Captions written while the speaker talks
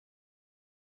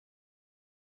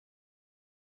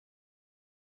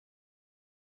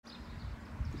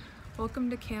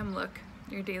Welcome to Cam Look,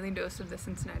 your daily dose of the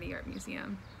Cincinnati Art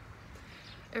Museum.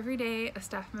 Every day, a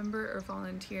staff member or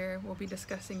volunteer will be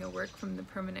discussing a work from the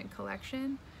permanent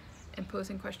collection and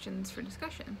posing questions for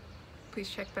discussion.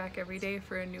 Please check back every day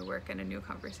for a new work and a new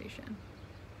conversation.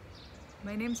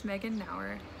 My name's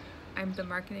Nauer. I'm the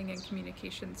Marketing and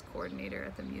Communications Coordinator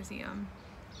at the museum.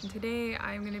 And today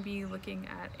I'm going to be looking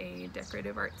at a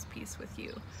decorative arts piece with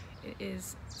you. It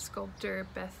is sculptor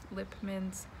Beth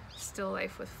Lipman's Still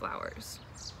Life with Flowers.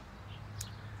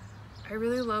 I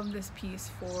really love this piece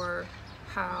for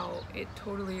how it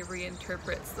totally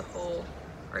reinterprets the whole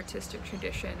artistic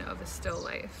tradition of a still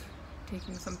life,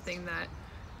 taking something that,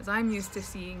 as I'm used to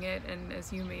seeing it, and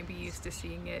as you may be used to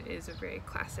seeing it, is a very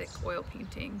classic oil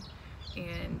painting,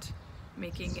 and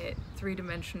making it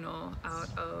three-dimensional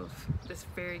out of this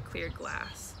very clear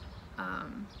glass.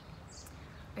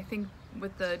 I think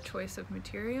with the choice of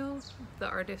material, the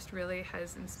artist really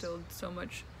has instilled so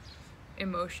much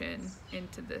emotion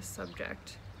into this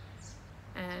subject,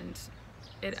 and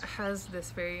it has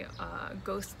this very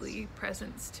ghostly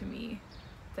presence to me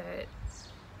that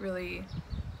really,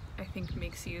 I think,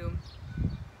 makes you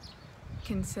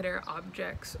consider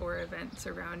objects or events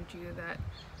around you that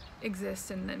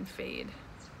exist and then fade.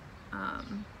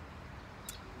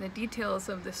 The details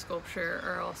of the sculpture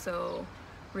are also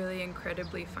really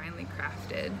incredibly finely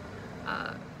crafted.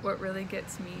 What really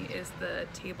gets me is the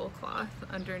tablecloth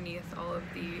underneath all of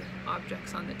the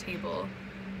objects on the table.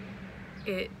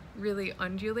 It really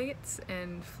undulates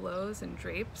and flows and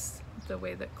drapes the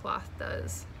way that cloth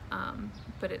does,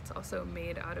 but it's also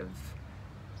made out of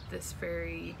this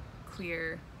very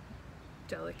clear,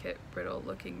 delicate, brittle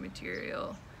looking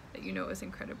material that you know is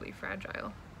incredibly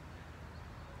fragile.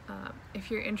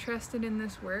 If you're interested in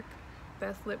this work,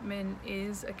 Beth Lipman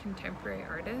is a contemporary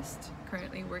artist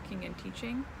currently working and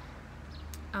teaching.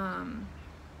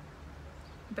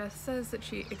 Beth says that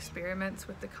she experiments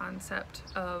with the concept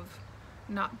of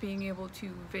not being able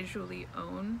to visually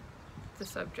own the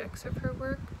subjects of her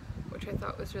work, which I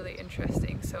thought was really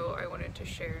interesting, so I wanted to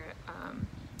share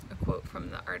a quote from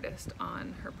the artist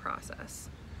on her process.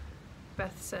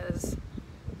 Beth says,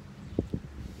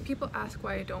 "People ask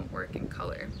why I don't work in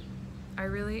color. I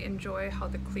really enjoy how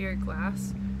the clear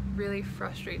glass really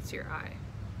frustrates your eye.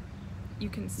 You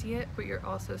can see it, but you're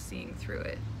also seeing through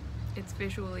it. It's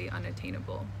visually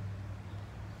unattainable."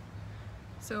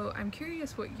 So I'm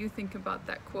curious what you think about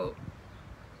that quote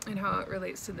and how it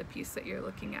relates to the piece that you're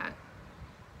looking at.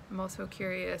 I'm also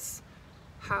curious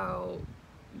how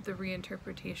the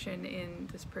reinterpretation in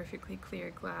this perfectly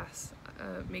clear glass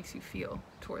makes you feel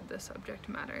toward the subject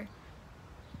matter.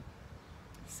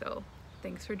 So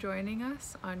thanks for joining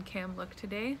us on Cam Look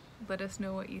today. Let us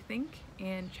know what you think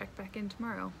and check back in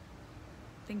tomorrow.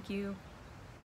 Thank you.